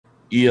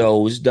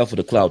Yo, it's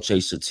definitely the Clout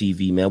Chaser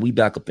TV, man. We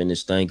back up in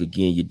this thing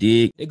again. You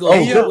dig? They go,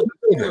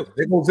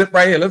 they go Zip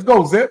right here. Let's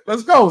go, Zip.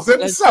 Let's go, Zip.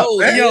 What's up,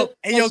 man?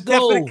 Yo,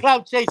 definitely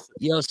Clout Chaser.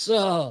 Yes,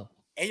 sir.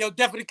 Hey, yo,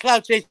 definitely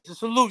Clout Chaser.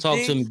 Salute. Talk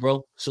to me,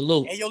 bro.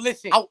 Salute. Hey, yo,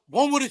 listen.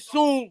 One would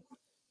assume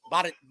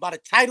by the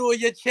title of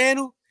your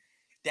channel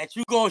that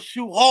you gonna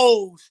shoot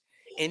holes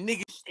and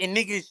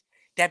niggas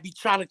that be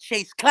trying to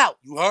chase clout.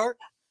 You heard?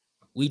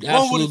 We absolutely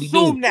one would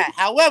assume that.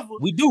 However,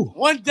 we do.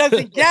 One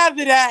doesn't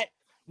gather that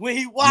when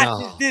he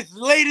watches this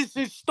latest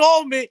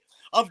installment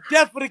of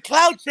Death for the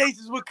Clout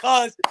Chasers,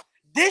 because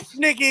this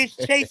nigga is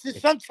chasing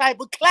some type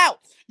of clout.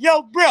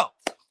 Yo, bro,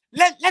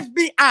 let's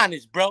be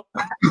honest, bro.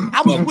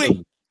 I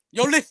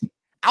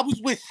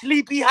was with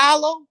Sleepy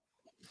Hollow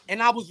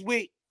and I was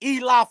with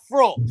Eli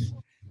Frost.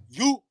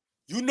 You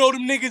know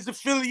them niggas'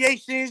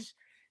 affiliations.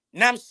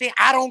 Now I'm saying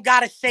I don't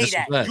gotta say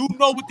that. You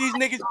know what these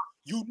niggas,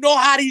 you know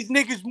how these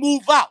niggas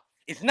move out.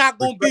 It's not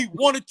gonna be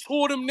one or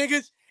two of them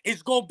niggas,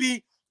 it's gonna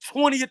be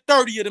 20 or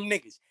 30 of them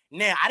niggas.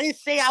 Now, I didn't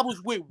say I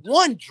was with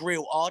one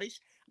drill artist.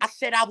 I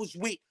said I was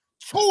with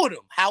two of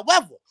them.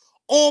 However,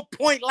 on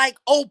point like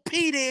OP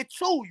there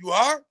too, you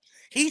heard?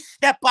 He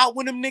step out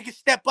when them niggas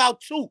step out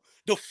too.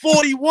 The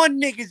 41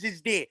 niggas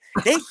is there.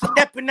 They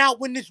stepping out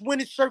when this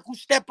winning circle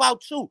step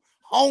out too.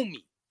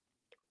 Homie,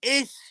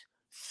 it's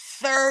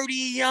 30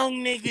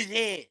 young niggas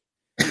here.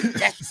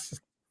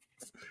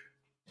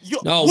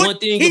 One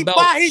thing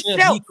about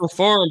Champ,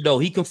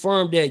 he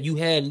confirmed that you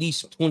had at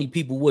least 20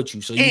 people with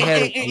you. So you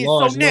had a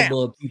large number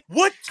of people.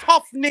 What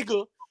tough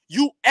nigga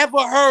you ever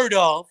heard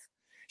of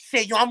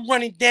say, yo, I'm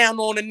running down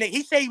on a nigga?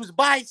 He said he was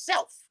by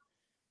himself.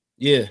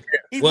 Yeah.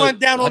 He run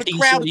down on a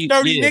crowd of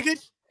 30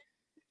 niggas.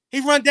 He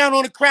run down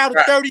on a crowd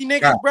of 30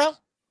 niggas, bro.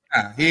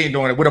 He ain't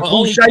doing it with a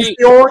poo shiesty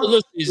on.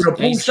 With a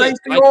poo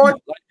shiesty on.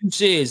 Like you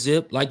said,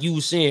 Zip, like you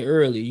was saying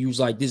earlier, you was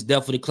like, this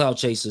definitely Clout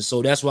Chaser.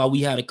 So that's why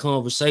we had a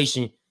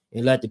conversation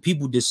and let the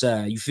people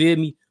decide. You feel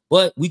me?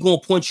 But we gonna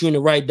point you in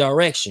the right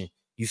direction.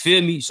 You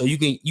feel me? So you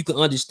can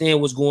understand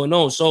what's going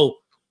on. So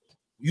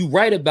you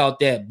right about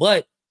that.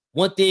 But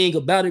one thing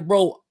about it,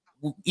 bro,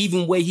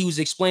 even way he was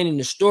explaining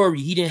the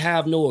story, he didn't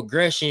have no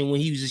aggression when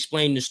he was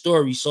explaining the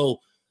story. So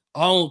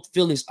I don't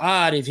feel it's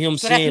odd of him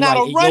saying like,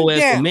 hey, yo,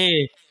 as the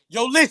man.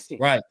 Yo, listen.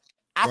 Right.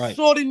 I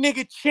saw the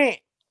nigga Champ.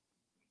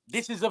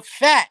 This is a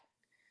fact.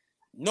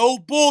 No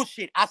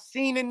bullshit. I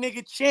seen the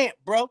nigga Champ,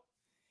 bro.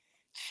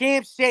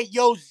 Champ said,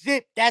 yo,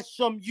 Zip, that's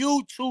some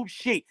YouTube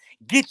shit.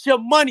 Get your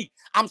money.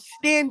 I'm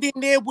standing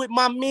there with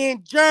my man,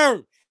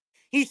 Jern.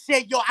 He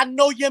said, yo, I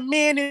know your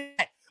man is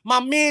that.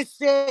 My man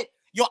said,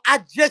 yo,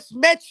 I just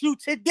met you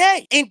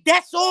today. And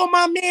that's all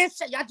my man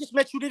said. I just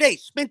met you today.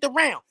 Spent the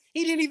round.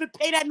 He didn't even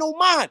pay that no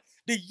mind.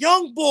 The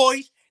young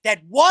boys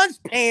that was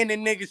paying the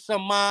nigga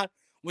some mind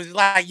was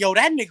like, yo,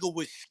 that nigga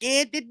was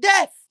scared to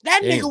death.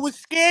 That nigga was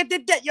scared to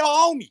death. Yo,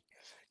 homie.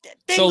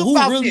 So who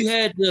really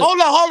had the...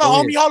 Hold on,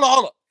 homie.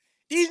 Hold on.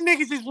 These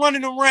niggas is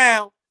running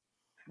around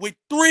with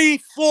 $300,000,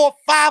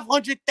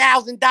 $400,000,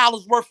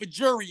 $500,000 worth of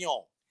jewelry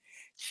on.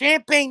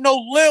 Champ ain't no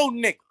little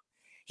nigga.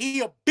 He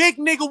a big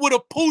nigga with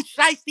a poo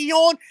shiesty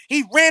on.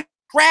 He ran the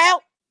crowd.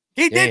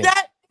 He did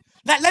that.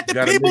 Let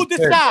the people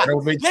decide.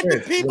 Let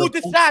the people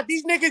decide.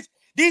 These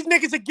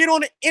niggas will get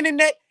on the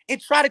internet and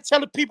try to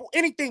tell the people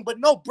anything, but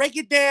no, break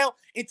it down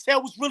and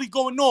tell what's really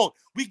going on.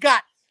 We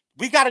got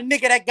a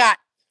nigga that got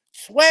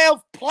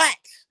 12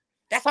 plaques.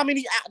 That's how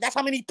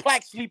many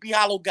plaques Sleepy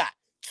Hollow got.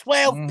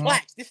 12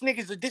 plaques. This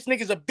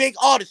nigga's a big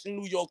artist in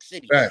New York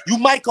City. Right. You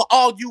might could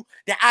argue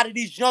that out of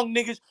these young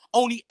niggas,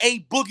 only A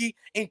Boogie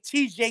and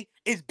TJ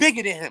is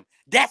bigger than him.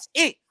 That's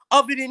it.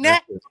 Other than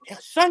that,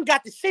 son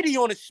got the city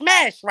on a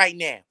smash right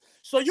now.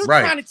 So you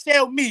trying to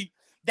tell me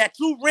that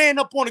you ran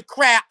up on a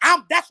crowd?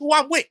 That's who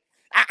I'm with.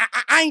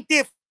 I ain't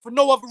there for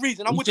no other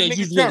reason. I'm with the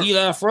niggas. You with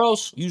Eli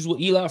Frost? You was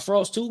with Eli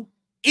Frost too?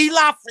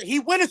 Eli, he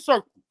win a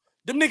circle.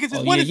 Them niggas is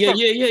winning.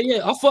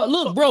 Yeah.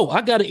 Look, bro, I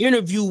got an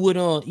interview with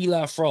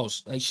Eli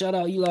Frost. Like, shout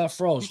out Eli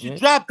Frost. You should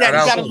drop that.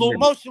 You got a little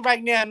motion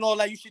right now and all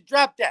that. You should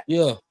drop that.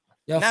 Yeah,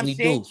 definitely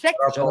do. Check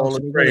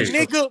the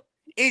nigga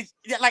is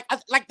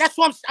like that's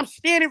why I'm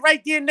standing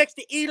right there next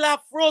to Eli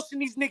Frost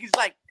and these niggas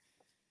like,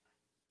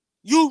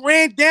 you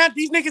ran down.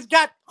 These niggas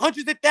got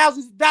hundreds of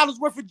thousands of dollars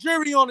worth of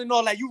jewelry on and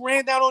all that. You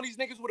ran down on these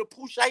niggas with a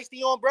poo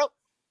shiesty on, bro.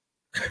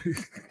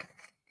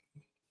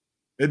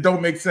 It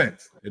don't make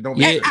sense. It don't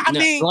make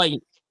sense.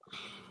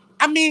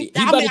 I mean, even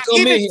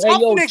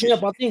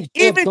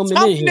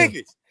tough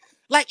niggas.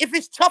 Like, if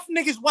it's tough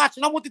niggas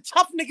watching, I want the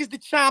tough niggas to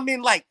chime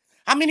in. Like,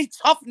 how many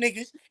tough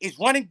niggas is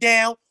running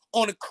down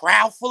on a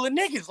crowd full of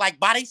niggas, like,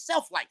 by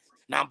themselves? Like,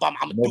 nah, I'm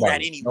gonna do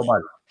that anyway.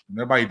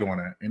 Nobody doing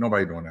that. Ain't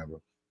nobody doing that,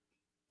 bro.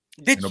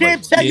 Did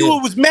Champ tell you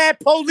it was mad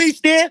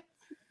police there?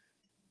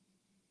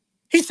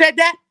 He said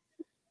that?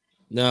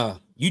 Nah.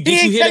 Did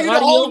you hear the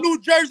whole New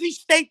Jersey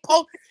State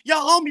Police? Yo,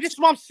 homie, this is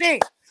what I'm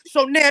saying.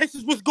 So now this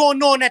is what's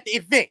going on at the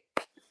event.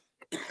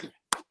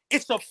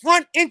 It's a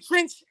front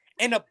entrance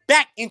and a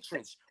back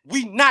entrance.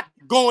 We not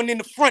going in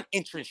the front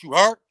entrance, you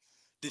heard?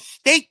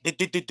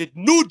 The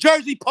New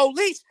Jersey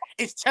police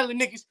is telling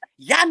niggas,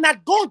 y'all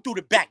not going through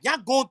the back. Y'all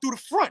going through the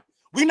front.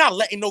 We're not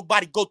letting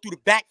nobody go through the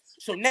back.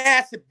 So now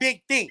it's a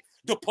big thing.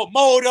 The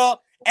promoter,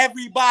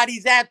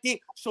 everybody's out there.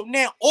 So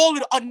now all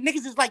of the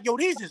niggas is like, yo,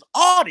 these is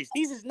artists.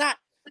 These is not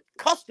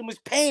customers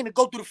paying to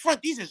go through the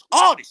front. These is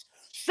artists.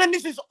 Son,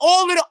 this is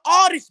all of the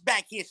artists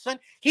back here, son.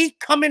 He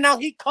coming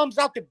out, he comes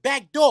out the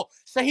back door.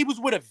 Son, he was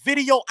with a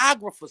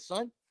videographer,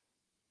 son.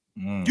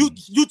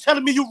 You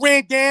telling me you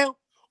ran down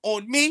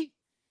on me?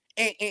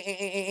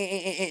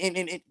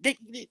 And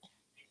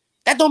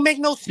that don't make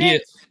no sense. Yeah.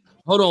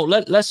 Hold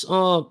on. Let's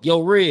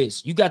yo,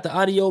 Rez, you got the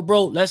audio,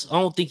 bro? I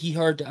don't think he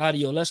heard the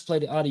audio. Let's play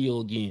the audio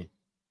again.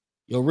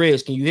 Yo,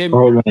 Rez, can you hear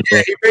me?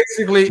 Yeah, he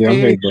basically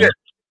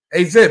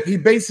hey Zip, he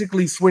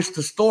basically switched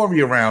the story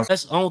around. I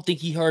don't think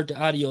he heard the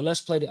audio. Let's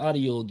play the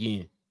audio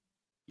again.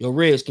 Yo,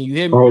 Rez, can you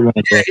hear me?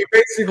 Yeah, he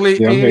basically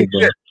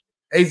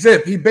hey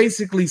Zip, he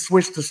basically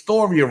switched the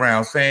story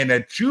around, saying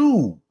that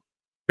you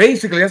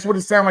basically, that's what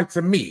it sounded like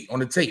to me on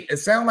the tape. It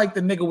sounded like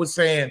the nigga was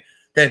saying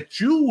that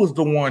you was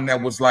the one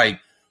that was like,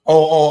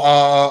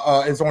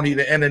 it's only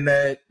the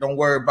internet, don't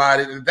worry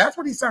about it. That's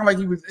what he sounded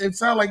like. It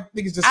sounded like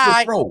niggas just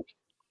slipped through.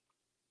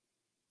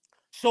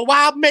 So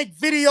why I make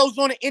videos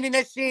on the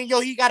internet saying,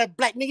 yo, he got a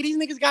black nigga? These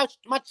niggas got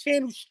my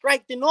channel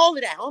striked and all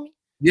of that, homie.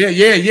 Yeah.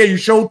 You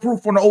showed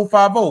proof on the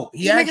 050.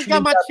 These niggas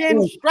got my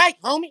channel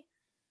striked, homie.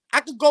 I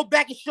could go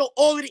back and show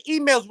all of the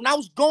emails when I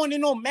was going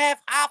in on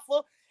Math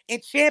Alpha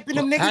and champing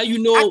them niggas. How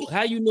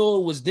you know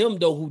it was them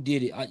though who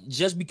did it?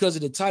 Just because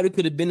of the title,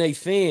 could have been their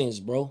fans,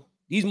 bro.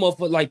 These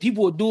motherfuckers, like,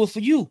 people would do it for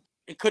you.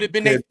 It could have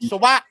been they. So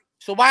why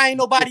ain't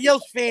nobody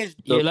else fans?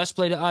 Yeah, let's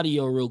play the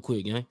audio real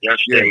quick, man.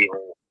 Yesterday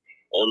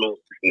on those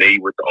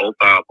with the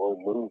 050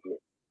 movement,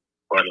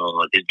 but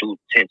this dude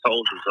 10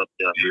 Toes was up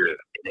there, and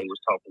they was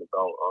talking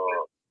about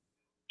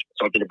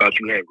something about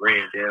you had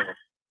ran down.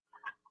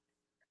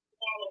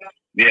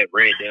 You had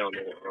ran down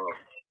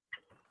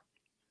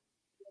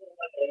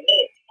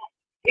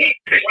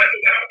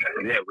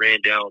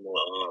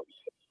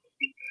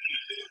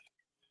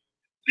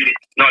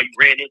no, you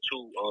ran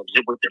into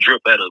Zip with the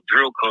Drip at a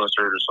drill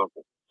concert or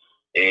something,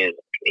 and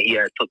he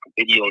had took a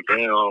video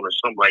down or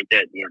something like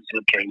that. And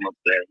Zip came up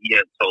there. He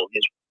had told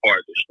his part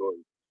of the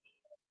story.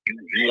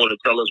 You want to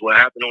tell us what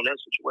happened on that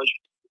situation?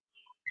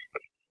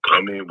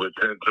 I mean, what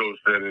 10 Toes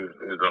said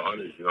is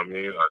honest. You know what I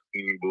mean? I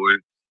seen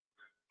boys.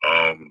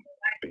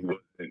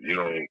 You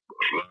know, a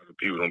lot of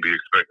people don't be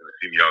expecting to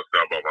see me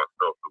outside by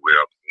myself the way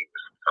I've seen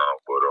this time.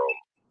 But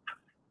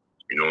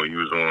you know, he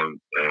was on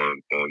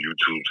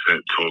YouTube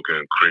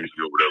talking crazy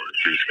or whatever the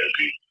case may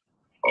be.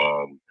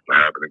 I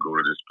happened to go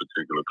to this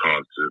particular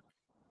concert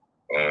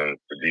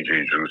for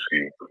DJ Dotcc,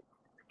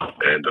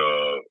 and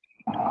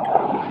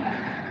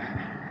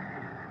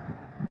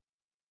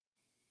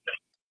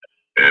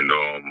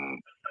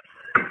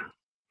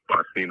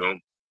I seen him.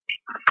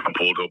 I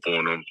pulled up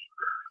on him.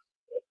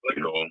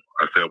 You know,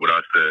 I said what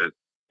I said.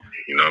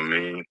 You know what I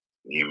mean?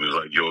 He was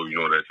like, yo, you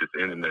know, that's just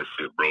internet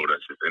shit, bro.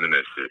 That's just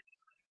internet shit.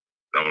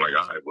 And I'm like,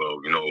 all right, well,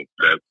 you know,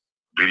 that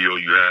video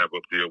you have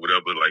up there,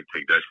 whatever, like,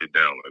 take that shit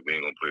down. Like, we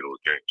ain't gonna play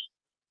those games.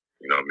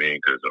 You know what I mean?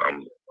 Because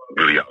I'm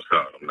really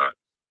outside. I'm not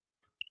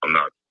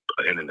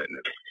an internet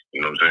nigga.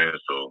 You know what I'm saying?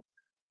 So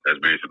that's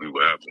basically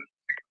what happened.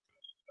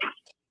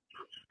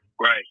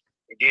 Right.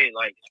 Again,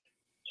 like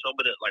some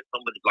of the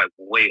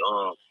way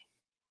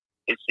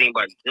it seemed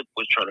like Zip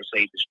was trying to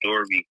say the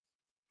story,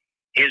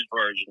 his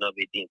version of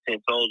it. Then 10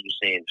 Toes was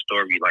saying the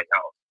story like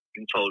how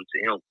you told it to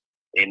him,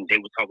 and they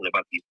were talking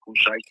about these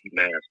Dotcc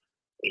masks.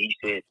 And he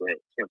said that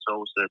 10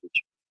 Toes said that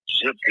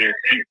Zip didn't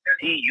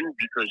see you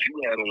because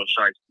you had on a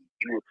shiesty.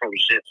 You were pro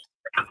Zip.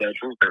 Is that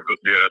true?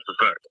 Yeah, that's a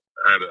fact.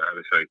 I had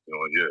a shiesty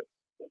on. Yeah.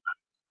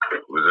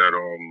 Was that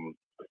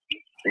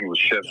it was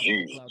Chef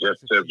G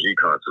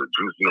concert.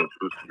 Juice, you know,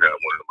 Juice had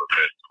one of them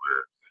events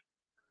where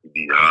he'd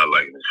be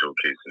highlighting and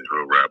showcasing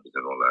drill rappers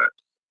and all that.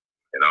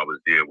 And I was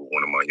there with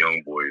one of my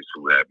young boys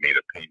who had made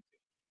a painting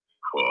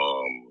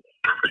for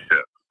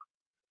Chef.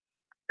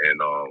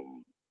 And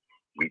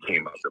we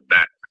came out the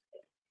back.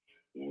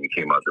 When we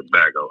came out the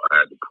back, I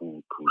had the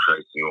cool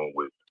shiesty on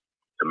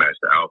to match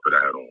the outfit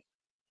I had on.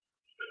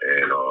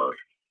 And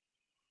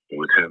it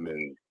was him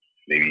and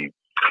maybe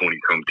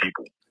 20-some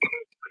people.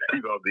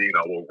 You know what I mean?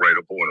 I walked right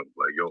up on him,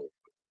 like, yo,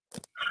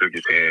 shook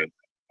his hand,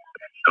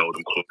 held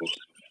him close,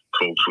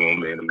 talked to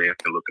him, and the man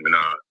looked him in the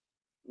eye.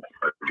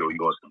 Like, yo, you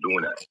gonna stop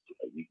doing that?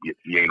 Like,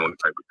 he ain't on the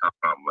type of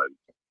time. Like,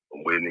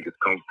 from where niggas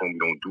come from, we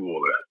don't do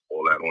all that.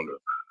 All that on the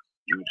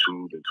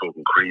YouTube and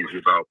talking crazy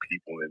about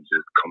people and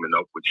just coming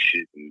up with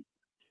shit. And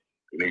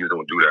niggas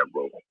don't do that,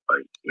 bro.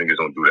 Like, niggas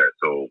don't do that.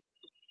 So,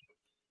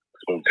 I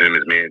spoke to him.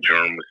 His man,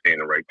 Germ, was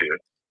standing right there.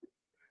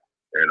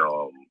 And I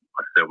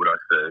said what I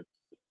said.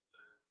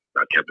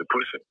 I kept it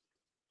pushing.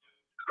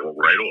 So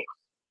right off.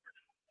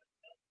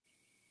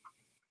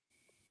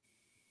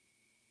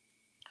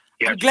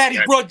 I'm glad he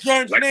brought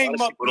Germ's name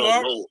up,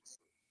 bro.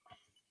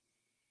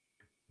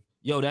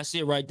 Yo, that's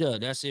it right there.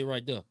 That's it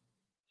right there.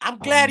 I'm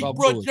glad he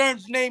brought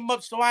Germ's name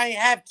up so I ain't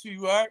have to,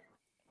 right?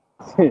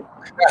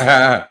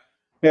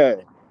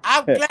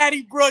 I'm glad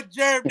he brought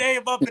Germ's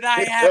name up and I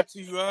ain't have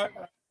to, right?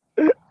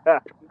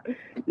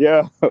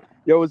 Yeah,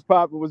 yo, what's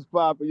poppin'? What's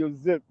poppin'? Yo,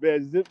 Zip,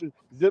 man,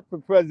 Zip for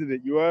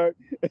president. You heard?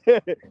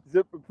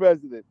 Zip for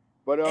president.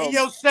 But hey,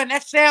 yo, son,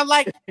 that sound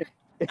like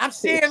I'm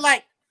saying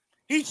like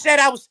he said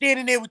I was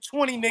standing there with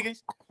 20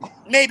 niggas.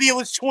 Maybe it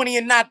was 20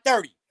 and not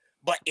 30.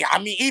 But I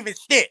mean, even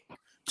still,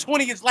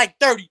 20 is like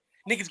 30.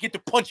 Niggas get to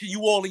punching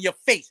you all in your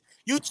face.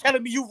 You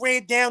telling me you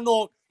ran down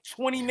on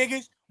 20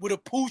 niggas with a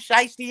poo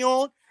shiesty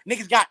on?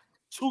 Niggas got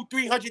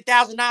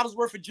 $200,000-$300,000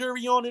 worth of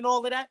jewelry on and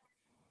all of that?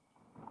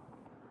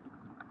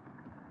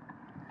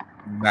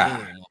 Nah.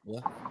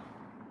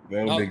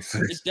 No,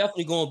 it's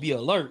definitely gonna be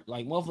alert.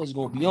 Like motherfuckers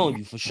gonna be on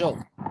you for sure.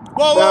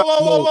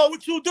 Whoa!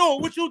 What you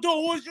doing? What you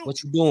doing? Who's you?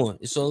 What you doing?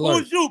 It's alert.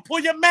 Who's you? Pull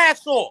your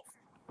mask off.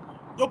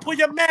 Yo, pull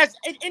your mask.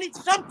 Any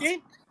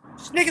something.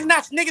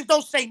 Niggas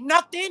don't say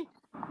nothing.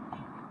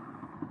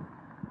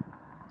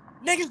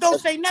 Niggas don't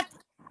say nothing.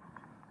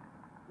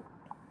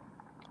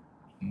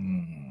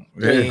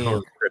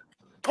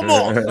 Come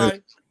on,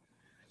 son.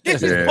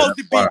 This is supposed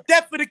to be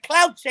death for the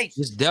cloud chasers.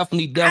 It's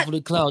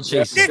definitely cloud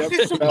chasers. This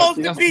is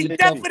supposed to be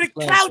death for the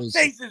cloud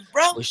chasers,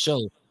 bro. For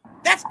sure.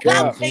 That's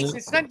cloud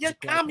chasers, son. Your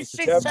common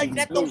sense tell you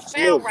that don't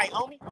sound right, homie.